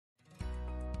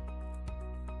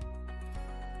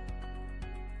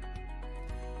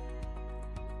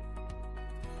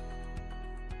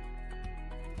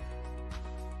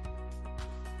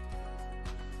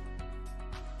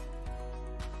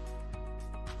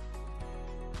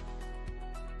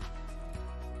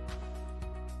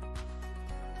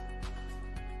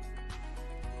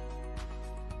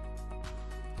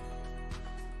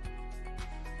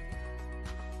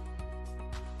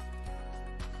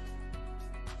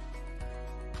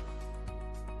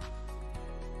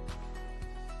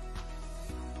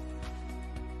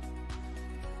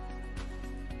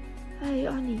Hi,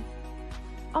 Ani.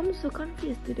 I'm so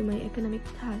confused to do my economic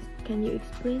task. Can you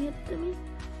explain it to me?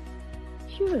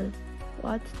 Sure.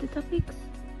 What's the topics?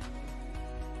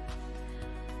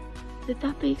 The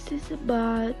topics is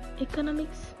about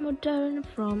economics modern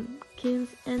from Keynes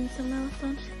and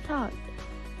Samuelson's thought.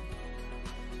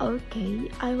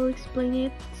 Okay, I will explain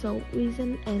it so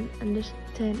listen and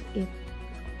understand it.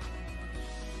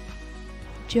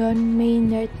 John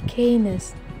Maynard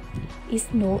Keynes is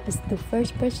known as the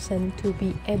first person to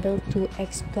be able to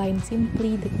explain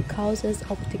simply the causes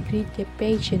of the Great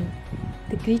Depression.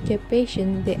 The Great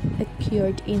Depression that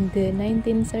occurred in the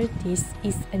 1930s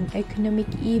is an economic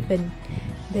event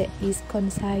that is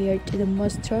considered the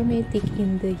most traumatic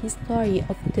in the history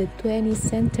of the 20th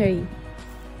century.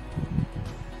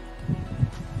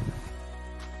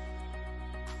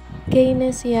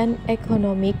 Keynesian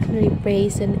economics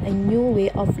represent a new way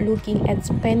of looking at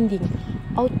spending,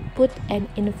 output, and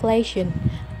inflation.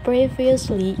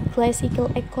 Previously, classical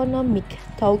economic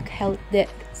thought held that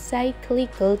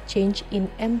cyclical change in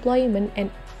employment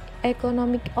and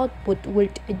economic output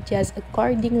would adjust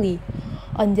accordingly.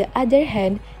 On the other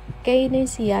hand,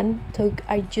 Keynesian thought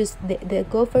argues that the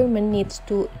government needs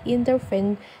to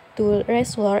intervene to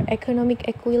restore economic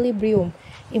equilibrium.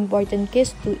 Important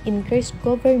case to increase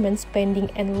government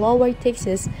spending and lower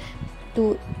taxes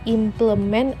to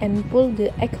implement and pull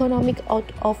the economic out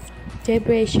of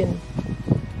depression.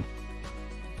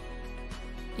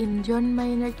 In John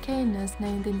Maynard Keynes'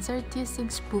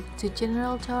 1936 book, The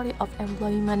General Theory of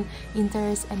Employment,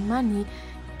 Interest and Money,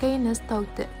 Keynes thought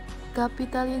that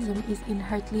capitalism is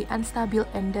inherently unstable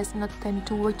and does not tend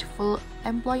toward full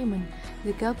employment.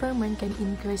 The government can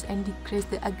increase and decrease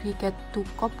the aggregate to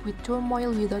cope with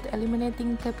turmoil without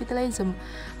eliminating capitalism,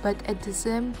 but at the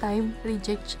same time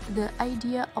rejects the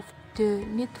idea of the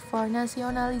need for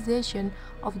nationalization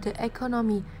of the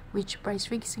economy, which price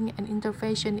fixing and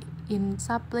intervention in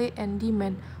supply and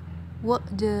demand. What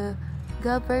the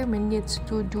government needs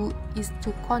to do is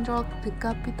to control the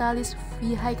capitalist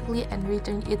vehicle and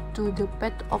return it to the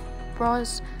path of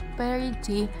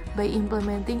prosperity by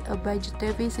implementing a budget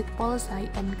deficit policy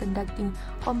and conducting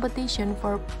competition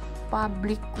for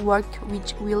public work,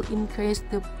 which will increase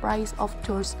the price of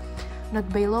goods, not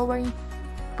by lowering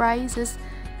prices,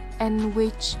 and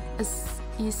which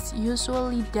is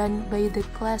usually done by the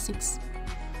classics.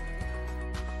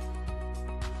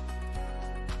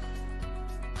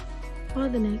 For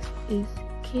the next is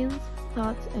Keynes'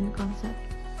 thoughts and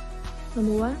concepts.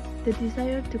 Number 1, the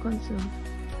desire to consume,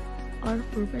 or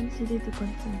propensity to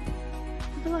consume.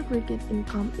 Total aggregate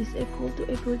income is equal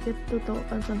to aggregate total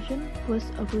consumption plus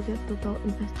aggregate total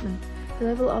investment. The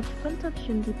level of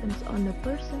consumption depends on the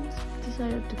person's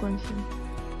desire to consume,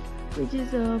 which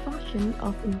is a function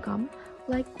of income.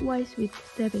 Likewise with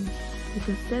savings,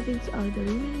 because savings are the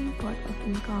remaining part of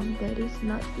income that is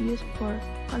not used for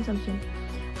consumption.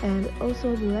 And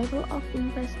also the level of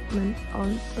investment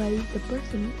on by the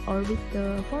person, or with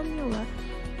the formula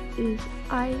is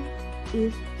I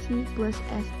is C plus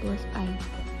S plus I.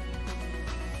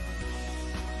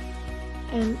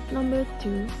 And number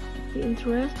 2, the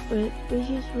interest rate, which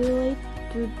is related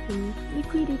to the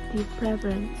liquidity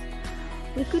preference.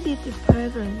 Liquidity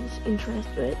preference interest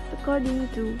rate, according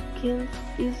to Keynes,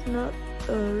 is not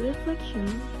a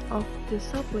reflection of the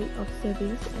supply of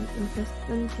savings and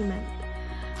investment demand,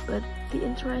 but the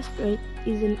interest rate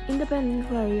is an independent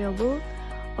variable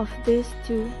of these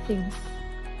two things.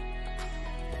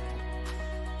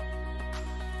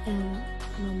 And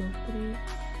number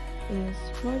 3 is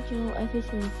marginal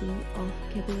efficiency of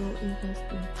capital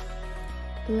investment.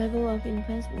 The level of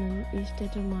investment is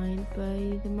determined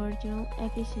by the marginal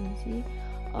efficiency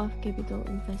of capital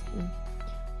investment,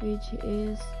 which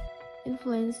is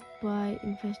influenced by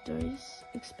investors'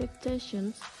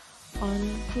 expectations on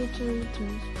future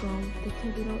returns from the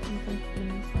capital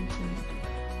investment concerned.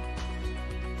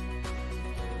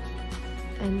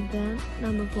 And then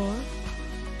number 4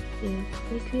 is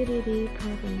liquidity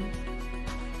preference.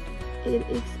 It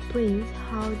explains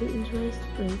how the interest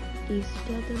rate is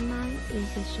determined in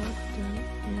the short term,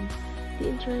 and the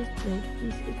interest rate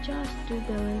is adjusted to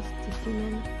balance the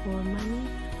demand for money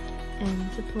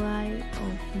and supply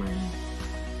of money.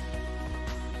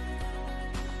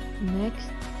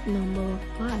 Next, number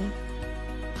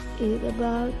 5 is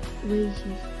about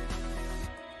wages.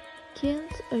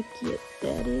 Keynes argued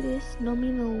that it is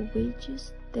nominal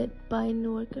wages that bind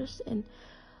workers and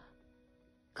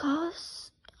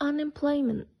cause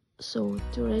unemployment. So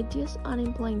to reduce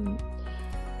unemployment,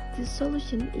 the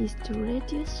solution is to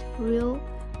reduce real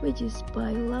wages by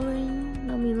lowering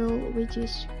nominal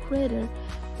wages greater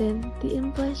than the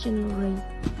inflation rate.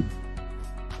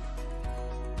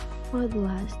 For the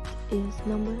last is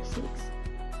number 6.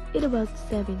 It's about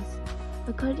savings.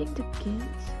 According to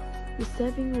Keynes, the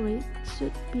saving rate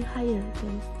should be higher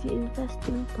than the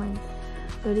investing plan,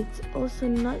 but it's also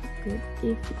not good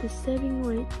if the saving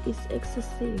rate is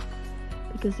excessive,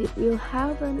 because it will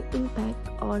have an impact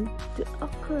on the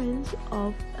occurrence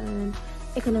of an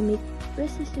economic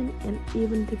recession and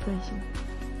even depression.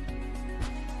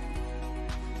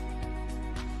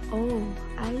 Oh,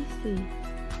 I see.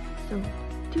 So,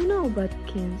 do you know about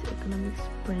Keynes' economics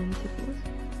principles?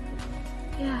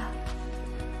 Yeah.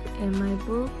 In my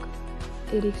book,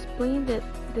 it explained that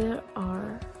there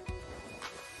are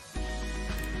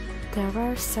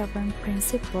 7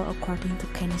 principles according to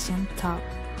Keynesian thought.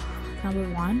 Number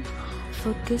 1,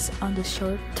 focus on the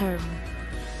short term.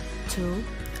 2,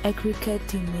 aggregate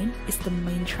demand is the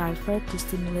main driver to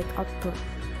stimulate output.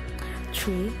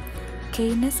 3,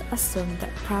 Keynes assumed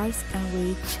that price and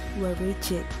wage were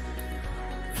rigid.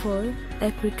 4,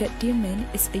 aggregate demand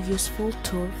is a useful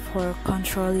tool for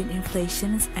controlling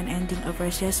inflation and ending of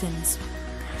recessions.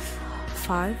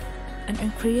 5, an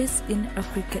increase in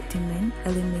aggregate demand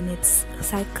eliminates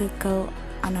cyclical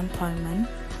unemployment.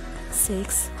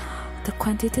 6, the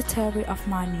quantity theory of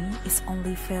money is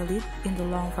only valid in the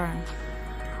long run.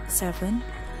 7,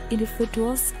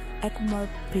 individuals act more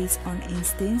based on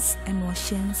instincts,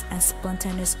 emotions, and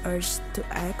spontaneous urge to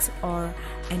act or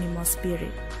animal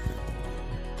spirit.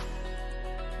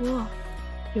 Wow,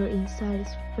 your insight is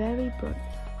very broad.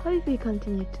 How if we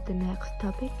continue to the next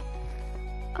topic?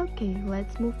 Okay,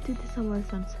 let's move to the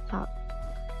Samuelson's thought.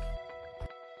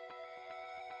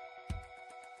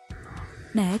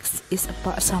 Next is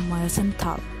about Samuelson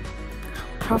thought.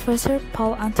 Professor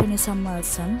Paul Anthony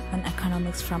Samuelson, an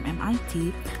economist from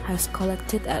MIT, has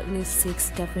collected at least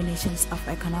 6 definitions of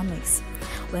economics.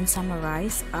 When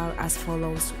summarized, are as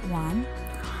follows. 1.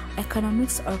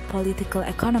 Economics or political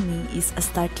economy is a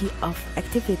study of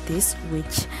activities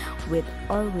which, with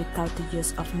or without the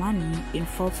use of money,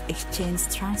 involve exchange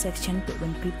transactions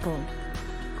between people.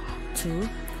 2.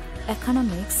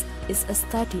 Economics is a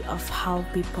study of how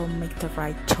people make the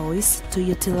right choice to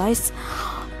utilize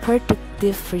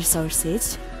productive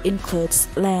resources, includes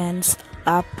lands,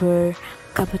 labor,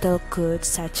 capital goods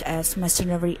such as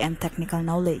machinery and technical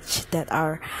knowledge that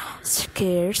are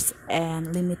scarce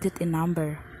and limited in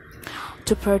number,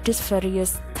 to produce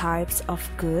various types of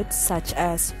goods such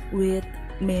as wheat,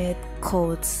 meat,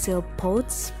 clothes,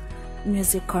 sailboats,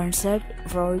 music concerts,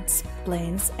 roads,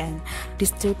 planes, and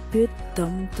distribute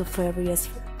them to various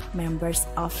members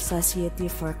of society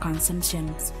for consumption.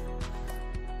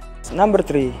 Number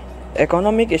 3.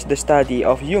 Economic is the study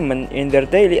of humans in their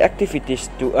daily activities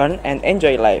to earn and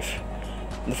enjoy life.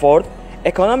 The 4th,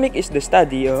 economic is the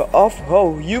study of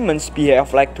how humans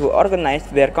behave like to organize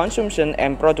their consumption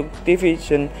and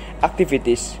productivation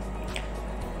activities.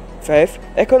 5.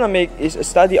 Economic is a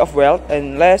study of wealth,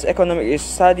 and last, economic is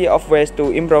study of ways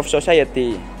to improve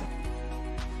society.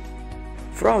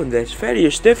 From these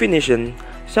various definitions,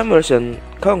 Samuelson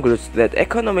concludes that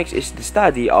economics is the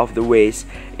study of the ways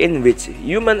in which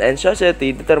human and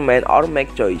society determine or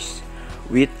make choice,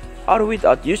 with or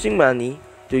without using money,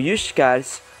 to use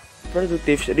scarce,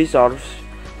 productive resources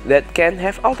that can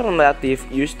have alternative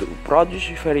use to produce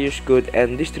various goods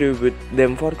and distribute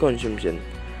them for consumption.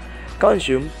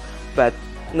 Consume, but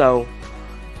now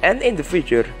and in the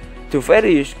future, to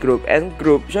various group and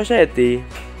group society.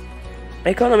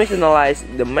 Economics analyze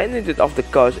the magnitude of the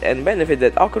cost and benefit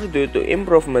that occur due to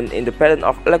improvement in the pattern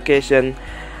of allocation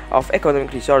of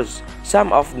economic resources.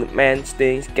 Some of the main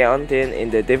things contained in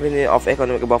the definition of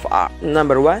economic above are: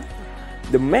 Number 1.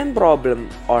 The main problem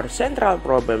or central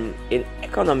problem in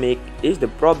economic is the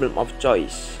problem of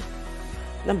choice.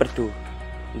 Number 2.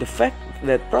 The fact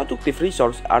that productive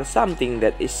resources are something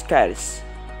that is scarce.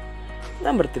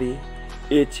 Number 3.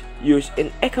 Its use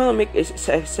in economic is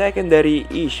a secondary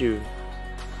issue.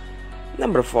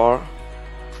 Number 4.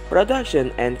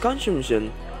 Production and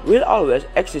consumption will always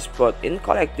exist both in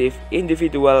collective,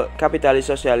 individual, capitalist,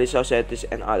 socialist societies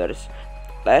and others.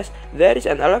 Last, there is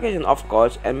an allocation of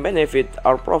cost and benefit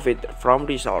or profit from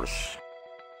resource.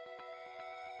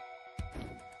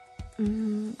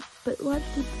 But what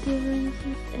the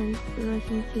differences and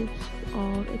relationships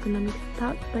of economics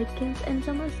taught by Keynes and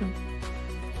Samuelson?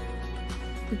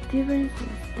 The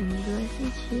differences and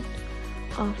relationships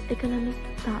of economics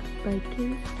taught by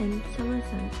Keynes and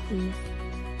Samuelson is: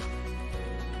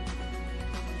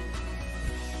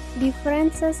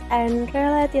 differences and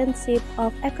relationship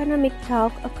of economic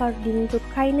thought according to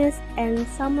Keynes and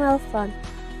Samuelson.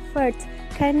 First,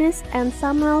 Keynes and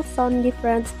Samuelson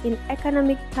difference in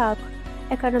economic thought.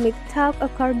 economic talk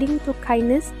according to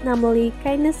Keynes, namely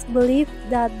Keynes believed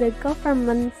that the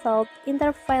government should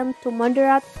intervene to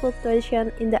moderate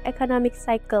fluctuation in the economic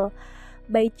cycle.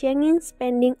 By changing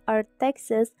spending or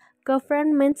taxes,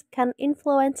 governments can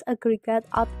influence aggregate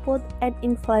output and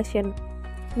inflation.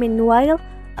 Meanwhile,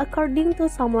 according to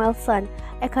Samuelson,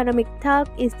 economic talk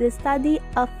is the study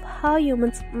of how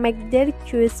humans make their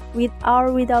choice with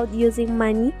or without using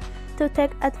money to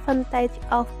take advantage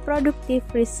of productive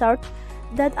research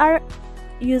that are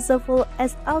useful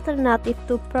as alternative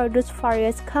to produce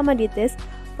various commodities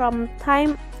from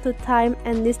time to time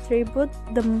and distribute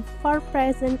them for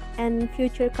present and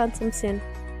future consumption.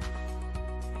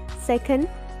 Second,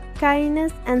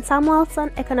 Keynes and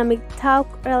Samuelson economic talk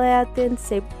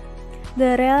relationship.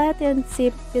 The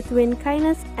relationship between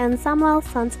Keynes and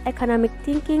Samuelson's economic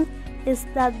thinking is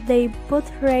that they both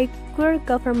require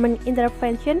government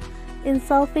intervention in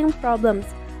solving problems.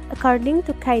 According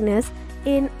to Keynes,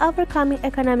 in overcoming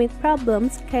economic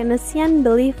problems, Keynesian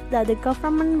believe that the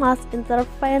government must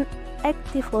intervene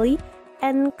actively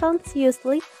and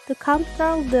consciously to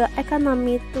control the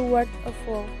economy toward a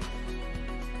fall.